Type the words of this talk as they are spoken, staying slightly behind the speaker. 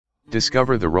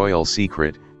Discover the royal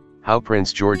secret, how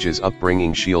Prince George's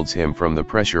upbringing shields him from the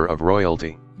pressure of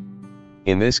royalty.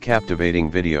 In this captivating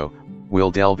video,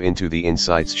 we'll delve into the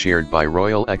insights shared by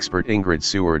royal expert Ingrid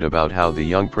Seward about how the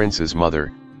young prince's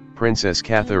mother, Princess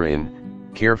Catherine,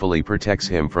 carefully protects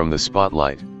him from the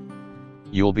spotlight.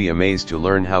 You'll be amazed to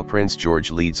learn how Prince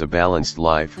George leads a balanced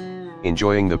life,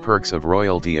 enjoying the perks of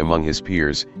royalty among his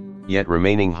peers, yet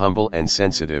remaining humble and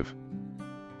sensitive.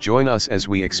 Join us as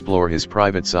we explore his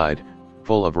private side,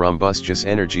 full of rumbustious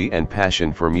energy and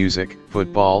passion for music,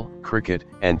 football, cricket,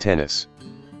 and tennis.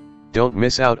 Don't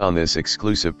miss out on this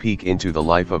exclusive peek into the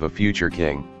life of a future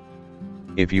king.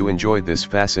 If you enjoyed this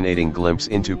fascinating glimpse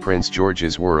into Prince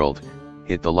George's world,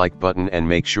 hit the like button and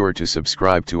make sure to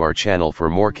subscribe to our channel for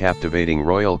more captivating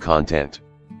royal content.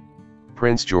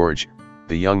 Prince George,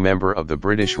 the young member of the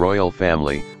British royal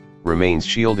family, remains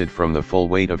shielded from the full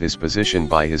weight of his position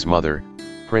by his mother,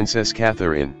 Princess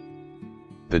Catherine.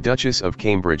 The Duchess of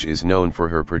Cambridge is known for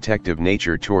her protective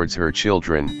nature towards her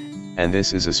children, and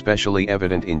this is especially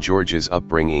evident in George's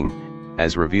upbringing,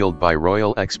 as revealed by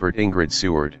royal expert Ingrid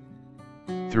Seward.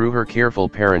 Through her careful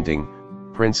parenting,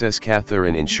 Princess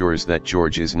Catherine ensures that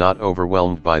George is not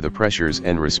overwhelmed by the pressures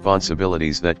and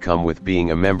responsibilities that come with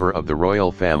being a member of the royal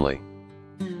family.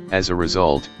 As a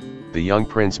result, the young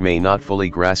prince may not fully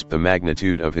grasp the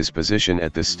magnitude of his position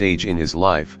at this stage in his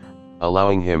life,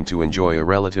 allowing him to enjoy a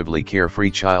relatively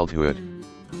carefree childhood.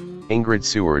 Ingrid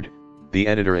Seward, the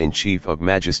editor-in-chief of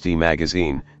Majesty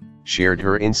magazine, shared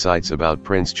her insights about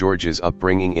Prince George's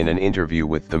upbringing in an interview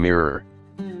with The Mirror.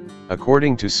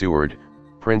 According to Seward,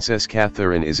 Princess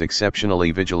Catherine is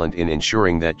exceptionally vigilant in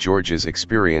ensuring that George's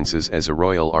experiences as a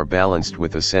royal are balanced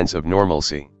with a sense of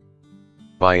normalcy.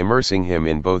 By immersing him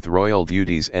in both royal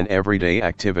duties and everyday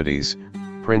activities,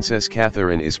 Princess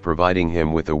Catherine is providing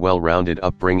him with a well-rounded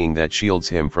upbringing that shields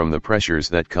him from the pressures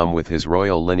that come with his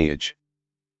royal lineage.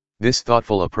 This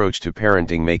thoughtful approach to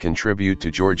parenting may contribute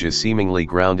to George's seemingly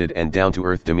grounded and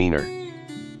down-to-earth demeanor.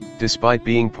 Despite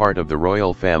being part of the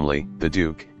royal family, the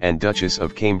Duke and Duchess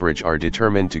of Cambridge are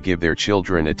determined to give their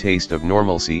children a taste of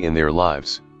normalcy in their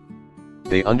lives.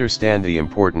 They understand the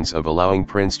importance of allowing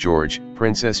Prince George,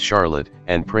 Princess Charlotte,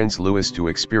 and Prince Louis to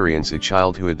experience a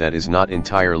childhood that is not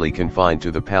entirely confined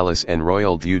to the palace and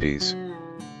royal duties.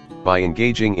 By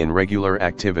engaging in regular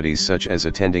activities such as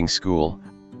attending school,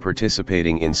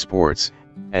 participating in sports,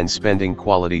 and spending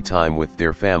quality time with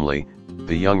their family,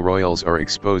 the young royals are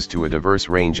exposed to a diverse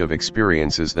range of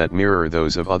experiences that mirror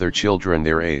those of other children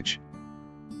their age.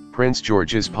 Prince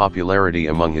George's popularity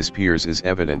among his peers is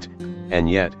evident, and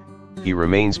yet, he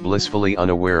remains blissfully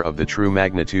unaware of the true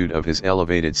magnitude of his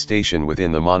elevated station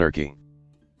within the monarchy.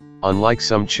 Unlike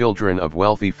some children of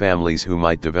wealthy families who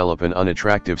might develop an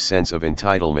unattractive sense of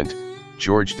entitlement,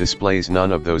 George displays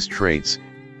none of those traits,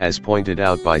 as pointed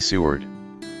out by Seward.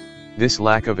 This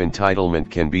lack of entitlement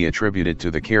can be attributed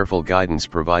to the careful guidance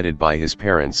provided by his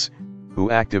parents, who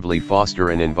actively foster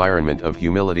an environment of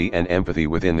humility and empathy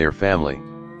within their family.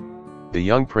 The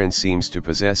young prince seems to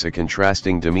possess a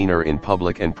contrasting demeanor in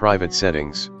public and private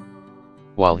settings.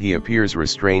 While he appears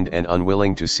restrained and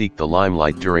unwilling to seek the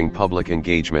limelight during public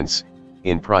engagements,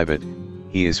 in private,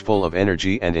 he is full of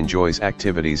energy and enjoys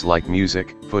activities like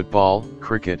music, football,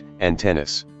 cricket, and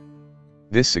tennis.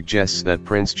 This suggests that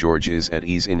Prince George is at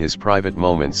ease in his private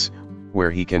moments,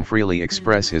 where he can freely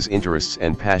express his interests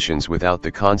and passions without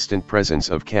the constant presence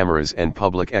of cameras and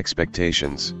public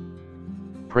expectations.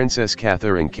 Princess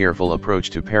Catherine's careful approach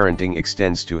to parenting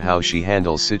extends to how she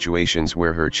handles situations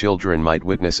where her children might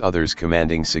witness others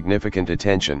commanding significant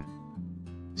attention.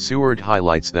 Seward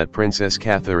highlights that Princess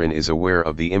Catherine is aware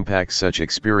of the impact such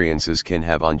experiences can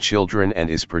have on children and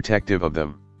is protective of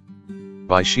them.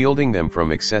 By shielding them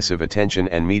from excessive attention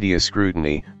and media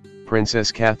scrutiny,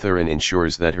 Princess Catherine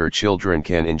ensures that her children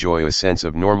can enjoy a sense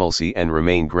of normalcy and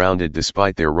remain grounded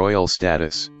despite their royal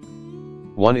status.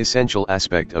 One essential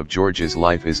aspect of George's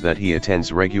life is that he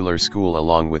attends regular school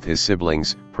along with his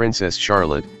siblings, Princess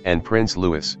Charlotte and Prince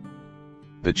Louis.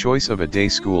 The choice of a day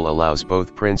school allows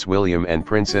both Prince William and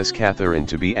Princess Catherine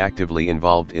to be actively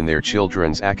involved in their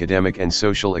children's academic and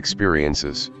social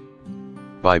experiences.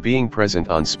 By being present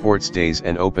on sports days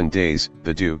and open days,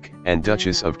 the Duke and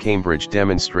Duchess of Cambridge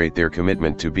demonstrate their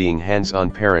commitment to being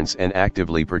hands-on parents and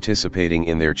actively participating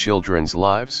in their children's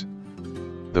lives.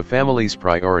 The family's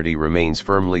priority remains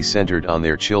firmly centered on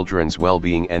their children's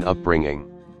well-being and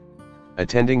upbringing.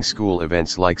 Attending school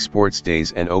events like sports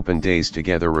days and open days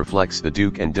together reflects the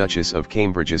Duke and Duchess of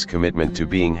Cambridge's commitment to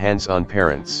being hands-on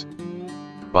parents.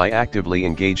 By actively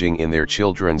engaging in their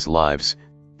children's lives,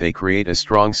 they create a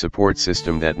strong support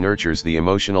system that nurtures the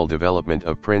emotional development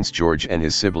of Prince George and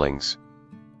his siblings.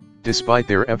 Despite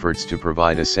their efforts to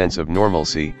provide a sense of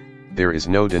normalcy, there is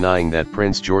no denying that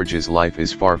Prince George's life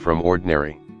is far from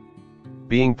ordinary.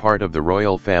 Being part of the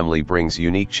royal family brings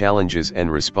unique challenges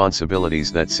and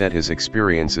responsibilities that set his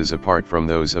experiences apart from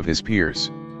those of his peers.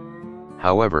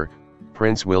 However,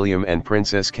 Prince William and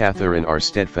Princess Catherine are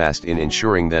steadfast in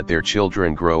ensuring that their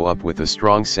children grow up with a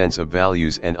strong sense of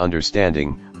values and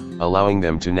understanding, allowing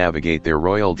them to navigate their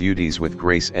royal duties with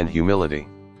grace and humility.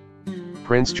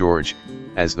 Prince George,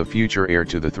 as the future heir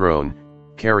to the throne,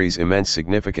 carries immense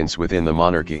significance within the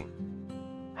monarchy.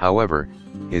 However,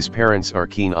 his parents are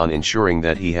keen on ensuring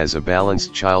that he has a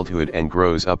balanced childhood and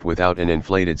grows up without an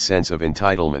inflated sense of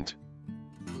entitlement.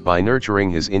 By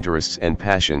nurturing his interests and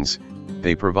passions,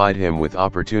 they provide him with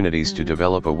opportunities to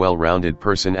develop a well-rounded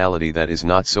personality that is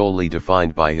not solely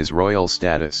defined by his royal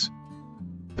status.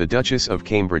 The Duchess of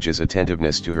Cambridge's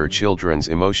attentiveness to her children's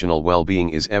emotional well-being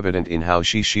is evident in how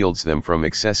she shields them from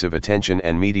excessive attention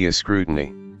and media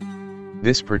scrutiny.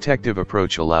 This protective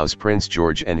approach allows Prince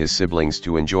George and his siblings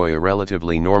to enjoy a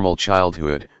relatively normal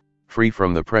childhood, free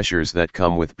from the pressures that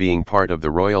come with being part of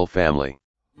the royal family.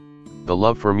 The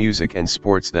love for music and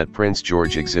sports that Prince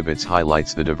George exhibits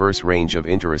highlights the diverse range of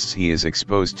interests he is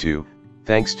exposed to,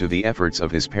 thanks to the efforts of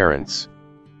his parents.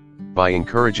 By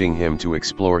encouraging him to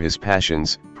explore his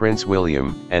passions, Prince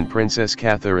William and Princess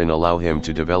Catherine allow him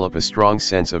to develop a strong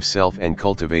sense of self and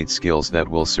cultivate skills that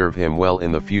will serve him well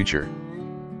in the future.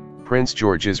 Prince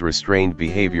George's restrained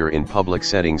behavior in public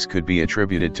settings could be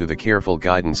attributed to the careful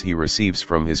guidance he receives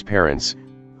from his parents,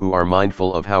 who are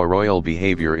mindful of how royal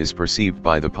behavior is perceived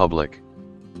by the public.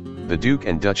 The Duke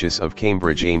and Duchess of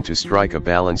Cambridge aim to strike a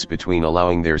balance between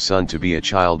allowing their son to be a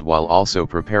child while also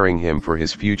preparing him for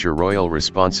his future royal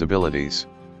responsibilities.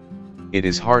 It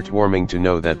is heartwarming to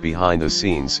know that behind the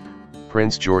scenes,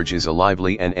 Prince George is a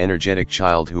lively and energetic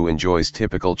child who enjoys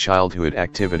typical childhood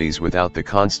activities without the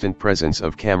constant presence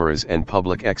of cameras and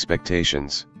public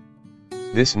expectations.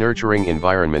 This nurturing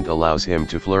environment allows him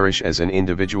to flourish as an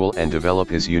individual and develop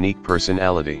his unique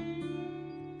personality.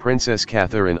 Princess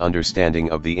Catherine's understanding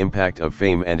of the impact of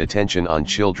fame and attention on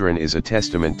children is a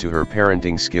testament to her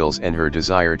parenting skills and her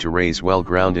desire to raise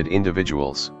well-grounded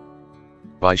individuals.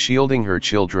 By shielding her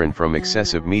children from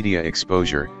excessive media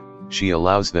exposure, she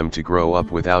allows them to grow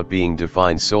up without being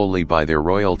defined solely by their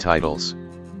royal titles.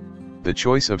 The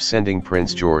choice of sending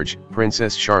Prince George,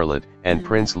 Princess Charlotte, and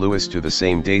Prince Louis to the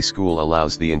same day school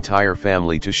allows the entire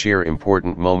family to share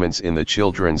important moments in the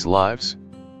children's lives.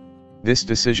 This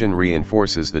decision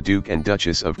reinforces the Duke and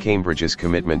Duchess of Cambridge's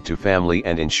commitment to family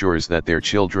and ensures that their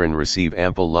children receive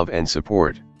ample love and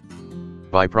support.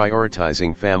 By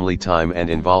prioritizing family time and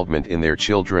involvement in their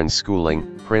children's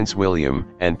schooling, Prince William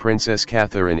and Princess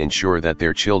Catherine ensure that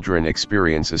their children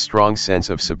experience a strong sense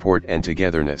of support and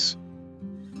togetherness.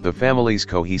 The family's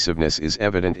cohesiveness is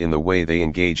evident in the way they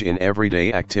engage in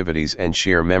everyday activities and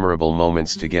share memorable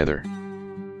moments together.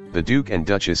 The Duke and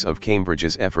Duchess of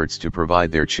Cambridge's efforts to provide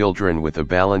their children with a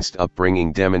balanced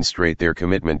upbringing demonstrate their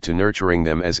commitment to nurturing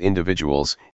them as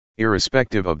individuals,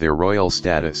 irrespective of their royal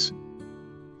status.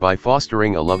 By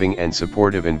fostering a loving and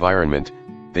supportive environment,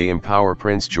 they empower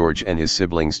Prince George and his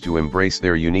siblings to embrace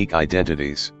their unique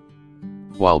identities.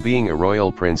 While being a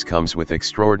royal prince comes with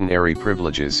extraordinary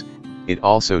privileges, it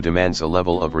also demands a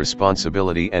level of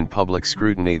responsibility and public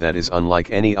scrutiny that is unlike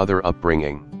any other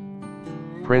upbringing.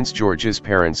 Prince George's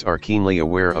parents are keenly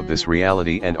aware of this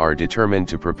reality and are determined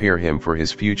to prepare him for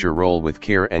his future role with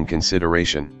care and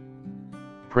consideration.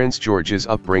 Prince George's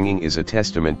upbringing is a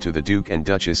testament to the Duke and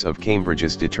Duchess of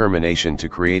Cambridge's determination to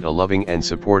create a loving and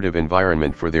supportive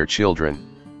environment for their children.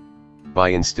 By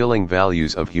instilling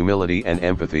values of humility and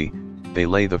empathy, they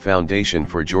lay the foundation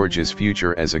for George's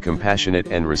future as a compassionate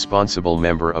and responsible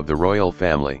member of the royal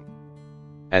family.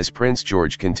 As Prince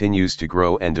George continues to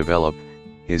grow and develop,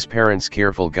 his parents'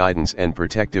 careful guidance and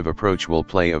protective approach will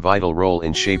play a vital role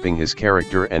in shaping his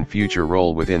character and future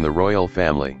role within the royal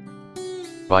family.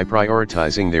 By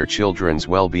prioritizing their children's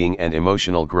well-being and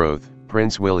emotional growth,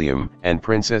 Prince William and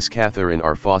Princess Catherine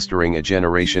are fostering a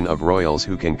generation of royals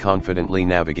who can confidently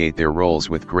navigate their roles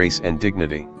with grace and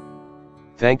dignity.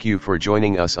 Thank you for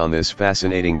joining us on this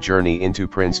fascinating journey into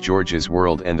Prince George's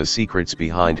world and the secrets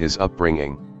behind his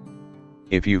upbringing.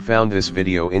 If you found this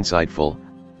video insightful,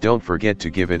 don't forget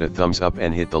to give it a thumbs up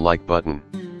and hit the like button.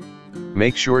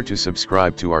 Make sure to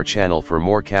subscribe to our channel for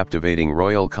more captivating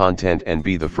royal content and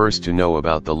be the first to know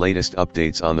about the latest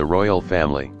updates on the royal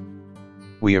family.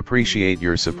 We appreciate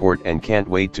your support and can't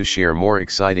wait to share more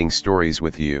exciting stories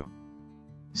with you.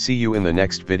 See you in the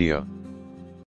next video.